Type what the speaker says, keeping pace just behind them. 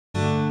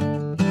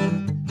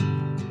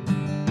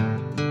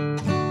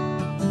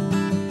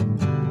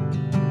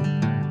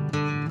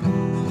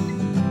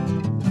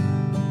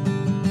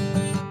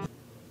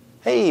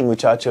Hey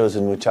muchachos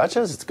and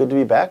muchachas, it's good to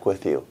be back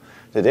with you.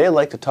 Today I'd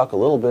like to talk a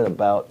little bit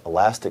about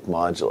elastic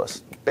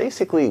modulus.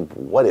 Basically,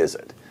 what is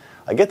it?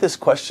 I get this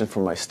question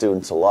from my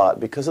students a lot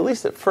because at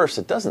least at first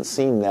it doesn't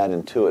seem that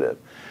intuitive.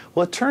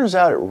 Well, it turns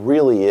out it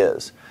really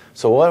is.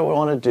 So what I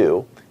want to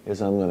do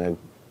is I'm going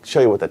to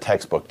show you what the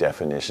textbook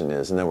definition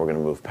is, and then we're going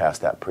to move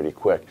past that pretty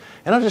quick.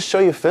 And I'll just show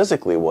you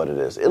physically what it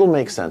is. It'll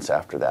make sense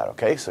after that,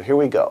 okay? So here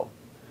we go.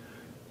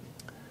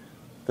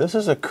 This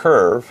is a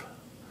curve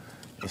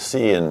you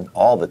see in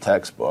all the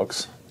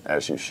textbooks,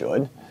 as you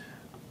should.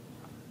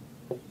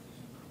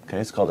 Okay,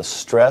 it's called a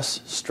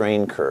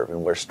stress-strain curve.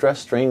 And where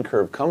stress-strain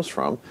curve comes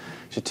from,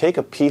 you take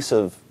a piece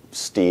of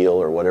steel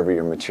or whatever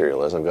your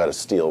material is. I've got a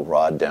steel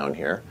rod down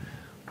here.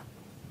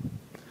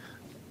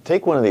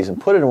 Take one of these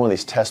and put it in one of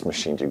these test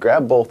machines. You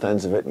grab both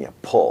ends of it and you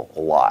pull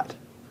a lot.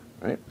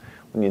 Right?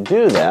 When you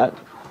do that,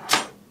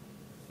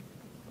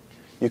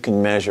 you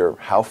can measure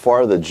how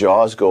far the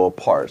jaws go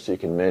apart. So you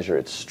can measure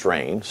its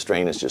strain.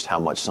 Strain is just how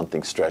much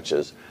something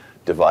stretches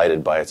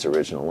divided by its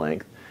original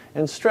length.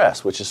 And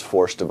stress, which is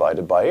force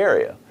divided by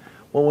area.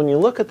 Well, when you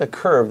look at the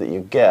curve that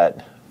you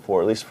get,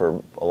 for at least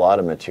for a lot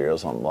of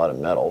materials, on a lot of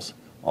metals,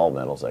 all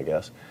metals I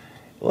guess,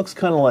 it looks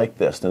kind of like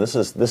this. Now this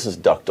is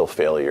ductile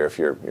failure if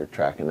you're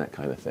tracking that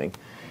kind of thing.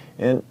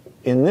 And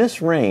in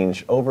this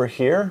range over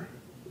here,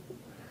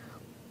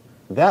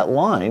 that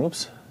line,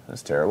 oops,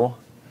 that's terrible.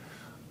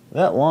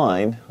 That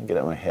line, I'll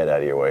get my head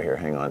out of your way here,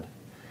 hang on,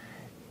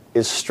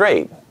 is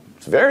straight.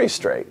 It's very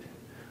straight.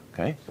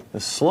 Okay? The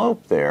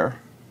slope there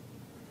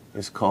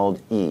is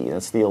called E.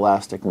 That's the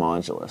elastic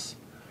modulus.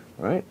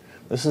 Right?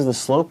 This is the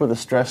slope of the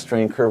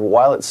stress-strain curve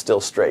while it's still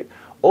straight.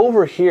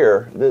 Over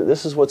here,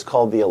 this is what's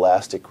called the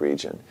elastic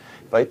region.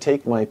 If I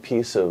take my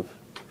piece of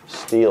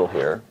steel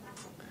here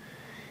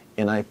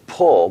and I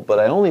pull, but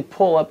I only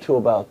pull up to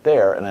about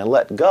there, and I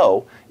let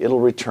go, it'll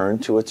return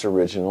to its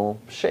original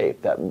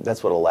shape.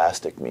 That's what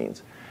elastic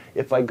means.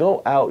 If I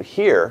go out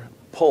here,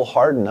 pull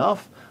hard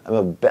enough,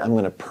 I'm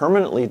going to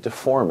permanently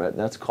deform it, and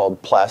that's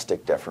called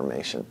plastic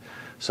deformation.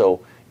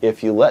 So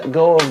if you let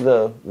go of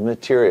the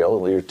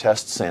material, your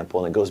test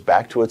sample, and it goes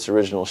back to its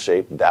original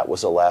shape, that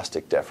was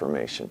elastic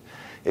deformation.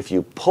 If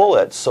you pull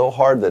it so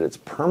hard that it's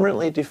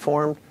permanently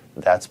deformed,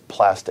 that's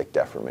plastic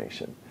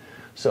deformation.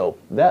 So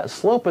that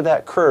slope of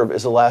that curve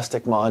is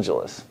elastic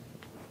modulus.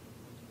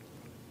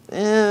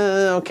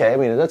 Okay, I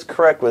mean, that's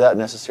correct without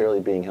necessarily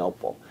being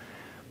helpful.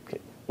 Okay,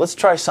 let's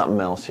try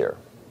something else here.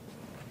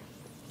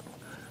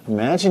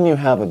 Imagine you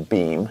have a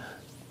beam,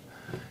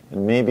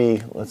 and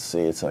maybe, let's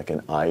see, it's like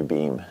an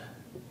I-beam.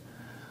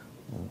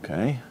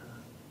 Okay.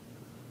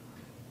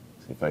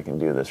 See if I can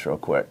do this real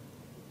quick.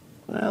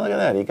 Well, look at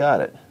that, you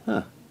got it.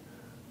 Huh.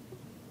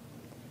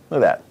 Look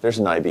at that, there's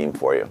an I-beam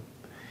for you.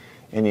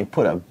 And you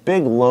put a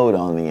big load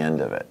on the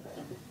end of it.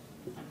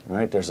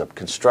 Right? There's a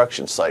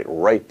construction site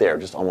right there,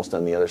 just almost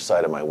on the other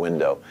side of my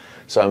window.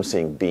 So I'm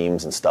seeing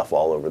beams and stuff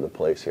all over the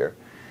place here.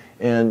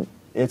 And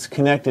it's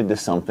connected to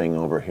something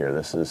over here.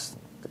 This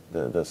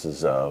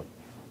is a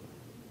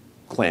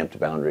clamped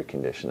boundary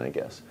condition, I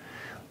guess.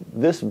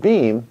 This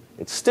beam,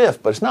 it's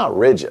stiff, but it's not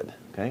rigid.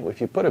 Okay?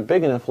 If you put a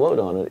big enough load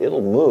on it, it'll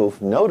move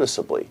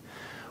noticeably.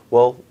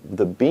 Well,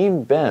 the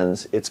beam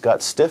bends. It's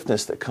got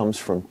stiffness that comes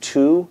from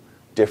two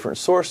different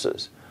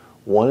sources.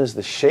 One is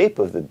the shape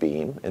of the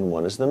beam, and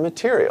one is the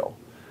material.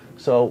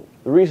 So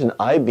the reason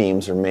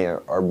I-beams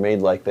are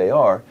made like they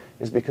are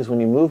is because when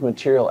you move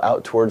material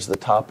out towards the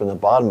top and the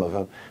bottom of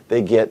them,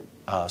 they get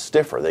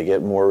stiffer. They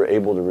get more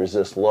able to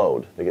resist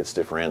load. They get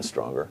stiffer and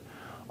stronger.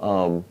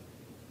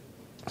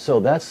 So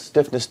that's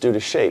stiffness due to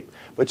shape.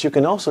 But you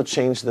can also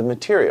change the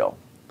material.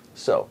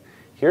 So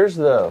here's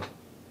I've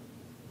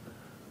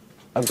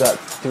got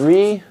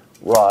 3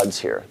 rods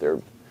here.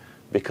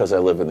 Because I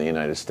live in the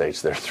United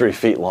States, they're 3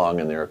 feet long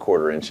and they're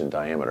 1/4 inch in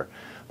diameter.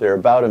 They're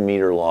about 1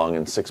 meter long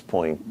and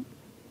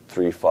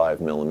 6.35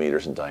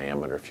 millimeters in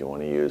diameter if you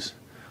want to use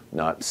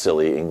not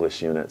silly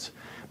English units.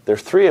 There are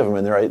 3 of them,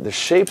 and the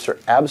shapes are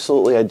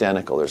absolutely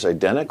identical. They're as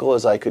identical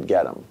as I could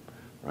get them.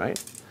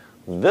 Right?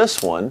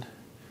 This one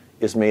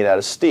is made out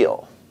of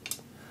steel.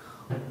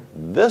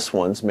 This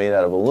one's made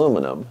out of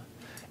aluminum.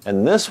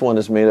 And this one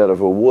is made out of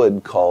a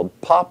wood called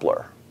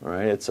poplar.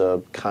 Right? It's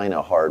a kind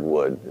of hard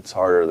wood. It's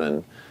harder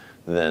than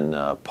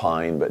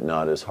pine, but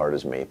not as hard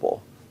as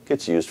maple. It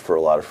gets used for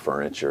a lot of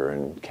furniture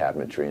and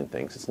cabinetry and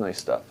things. It's nice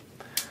stuff.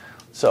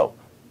 So,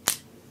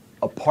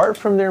 apart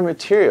from their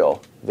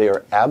material, they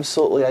are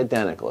absolutely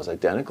identical as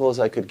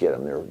I could get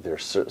them. They're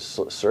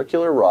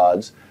circular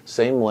rods,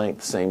 same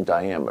length, same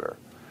diameter.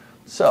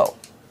 So,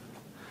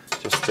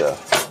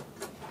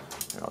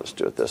 I'll just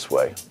do it this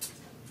way.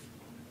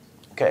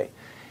 Okay,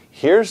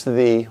 here's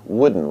the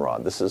wooden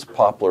rod. This is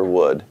poplar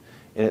wood,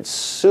 and it's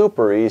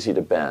super easy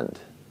to bend.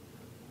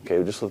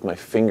 Okay, just with my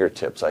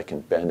fingertips, I can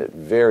bend it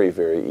very,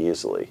 very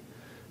easily.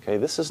 Okay,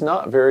 this is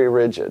not very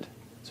rigid.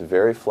 It's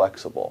very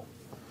flexible.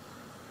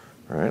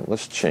 All right,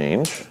 let's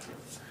change.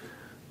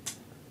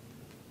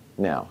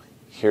 Now,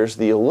 here's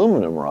the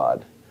aluminum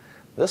rod.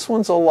 This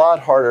one's a lot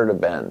harder to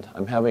bend.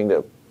 I'm having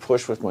to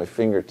push with my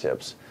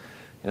fingertips,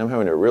 and I'm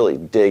having to really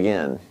dig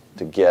in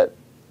to get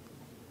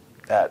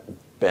that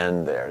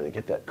bend there, to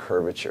get that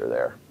curvature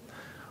there.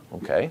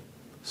 Okay,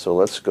 so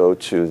let's go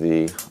to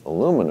the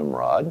aluminum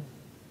rod.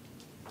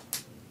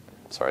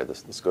 Sorry,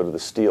 let's go to the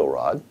steel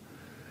rod.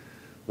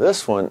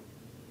 This one,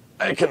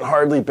 I can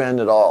hardly bend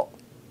at all.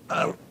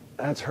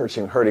 That's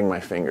hurting my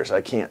fingers.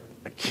 I can't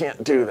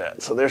do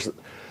that. So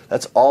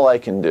that's all I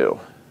can do.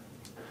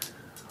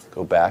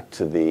 Go back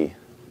to the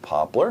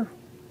poplar.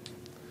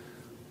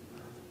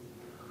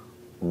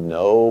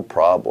 No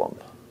problem.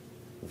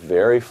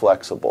 Very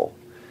flexible.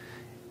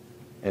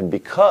 And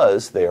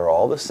because they are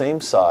all the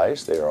same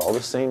size, they are all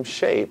the same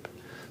shape,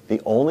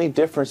 the only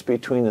difference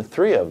between the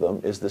three of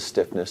them is the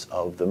stiffness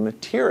of the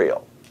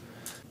material.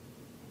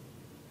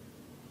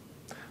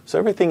 So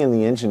everything in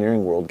the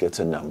engineering world gets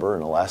a number,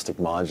 and elastic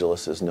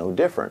modulus is no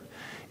different.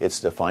 It's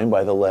defined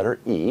by the letter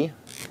E,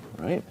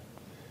 right?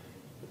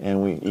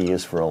 And E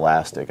is for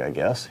elastic, I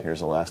guess.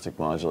 Here's elastic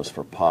modulus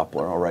for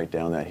poplar. I'll write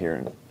down that here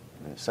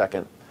in a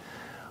second.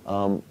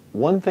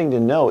 One thing to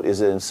note is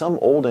that in some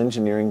old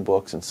engineering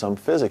books and some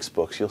physics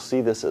books, you'll see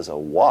this as a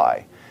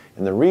Y.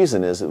 And the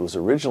reason is it was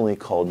originally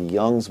called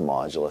Young's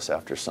modulus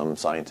after some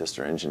scientist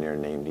or engineer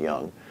named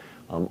Young.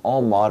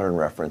 All modern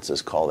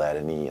references call that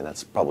an E, and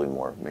that's probably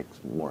makes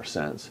more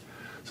sense.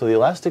 So the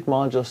elastic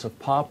modulus of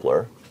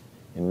poplar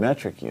in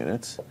metric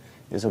units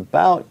is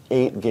about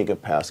 8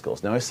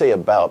 gigapascals. Now I say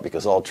about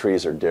because all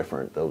trees are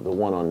different. The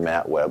one on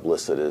MatWeb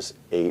listed as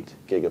 8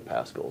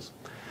 gigapascals.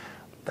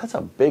 That's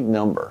a big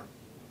number.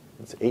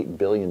 It's 8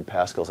 billion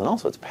pascals, and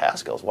also it's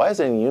pascals. Why is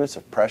it in units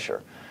of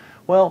pressure?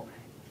 Well,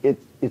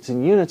 it's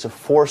in units of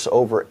force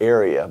over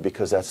area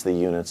because that's the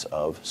units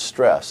of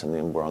stress, and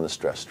then we're on the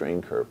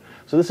stress-strain curve.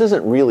 So this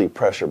isn't really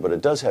pressure, but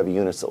it does have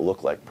units that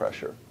look like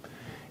pressure.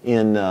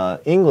 In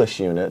English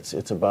units,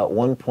 it's about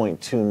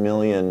 1.2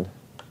 million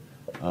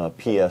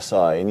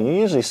psi, and you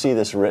usually see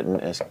this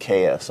written as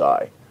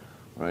KSI,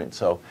 right?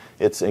 So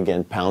it's,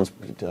 again, pounds,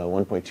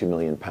 1.2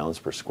 million pounds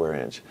per square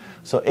inch.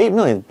 So 8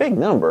 million, big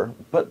number,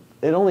 but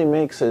it only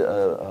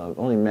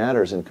only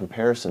matters in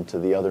comparison to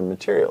the other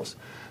materials.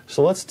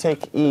 So let's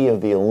take E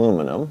of the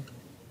aluminum,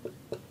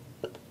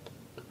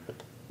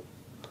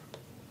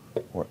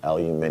 or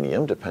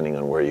aluminium, depending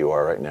on where you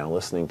are right now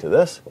listening to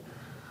this.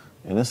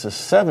 And this is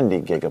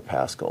 70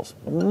 gigapascals,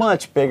 a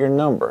much bigger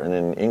number. And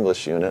in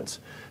English units,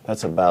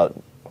 that's about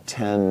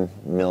 10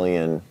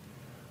 million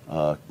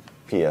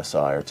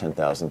psi, or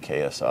 10,000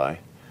 ksi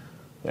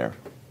there.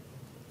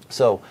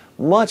 So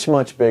much,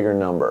 much bigger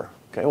number.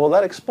 Okay, well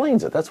that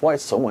explains it. That's why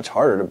it's so much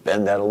harder to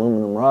bend that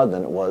aluminum rod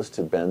than it was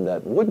to bend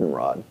that wooden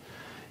rod.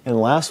 And the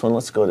last one,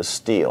 let's go to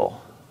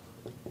steel.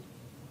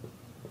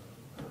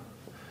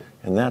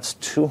 And that's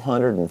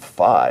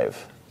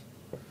 205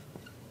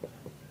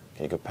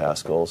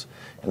 gigapascals,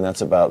 and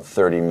that's about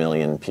 30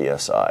 million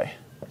psi,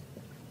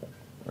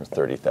 or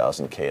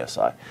 30,000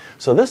 ksi.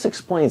 So this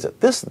explains it.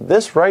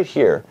 This right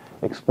here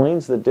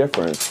explains the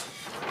difference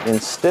in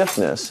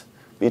stiffness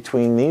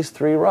between these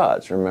three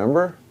rods.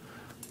 Remember?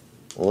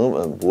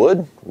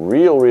 Wood,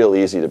 real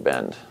easy to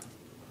bend.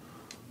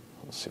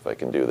 Let's see if I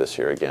can do this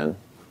here again.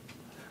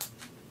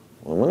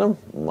 Aluminum,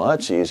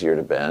 much easier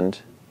to bend.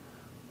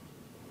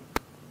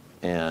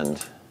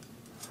 And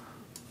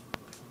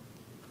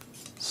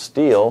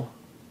steel,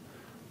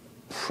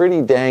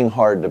 pretty dang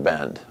hard to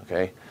bend,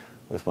 okay?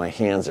 With my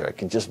hands there, I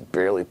can just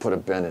barely put a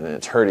bend in it, and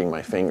it's hurting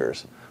my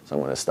fingers, so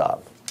I'm going to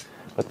stop.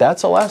 But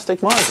that's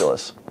elastic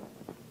modulus.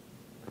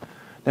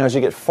 Now, as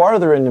you get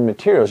farther into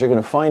materials, you're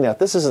going to find out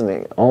this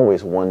isn't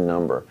always one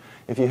number.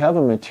 If you have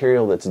a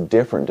material that's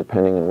different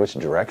depending on which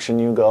direction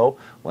you go,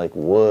 like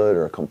wood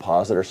or a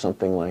composite or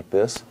something like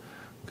this,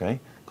 okay,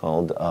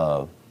 called,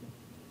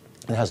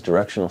 it has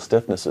directional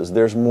stiffnesses,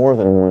 there's more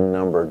than one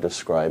number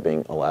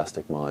describing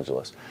elastic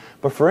modulus.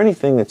 But for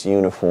anything that's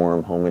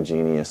uniform,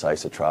 homogeneous,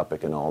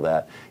 isotropic, and all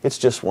that, it's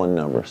just one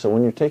number. So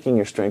when you're taking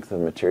your strength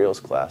of materials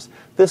class,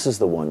 this is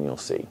the one you'll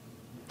see.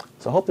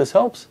 So I hope this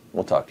helps.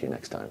 We'll talk to you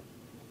next time.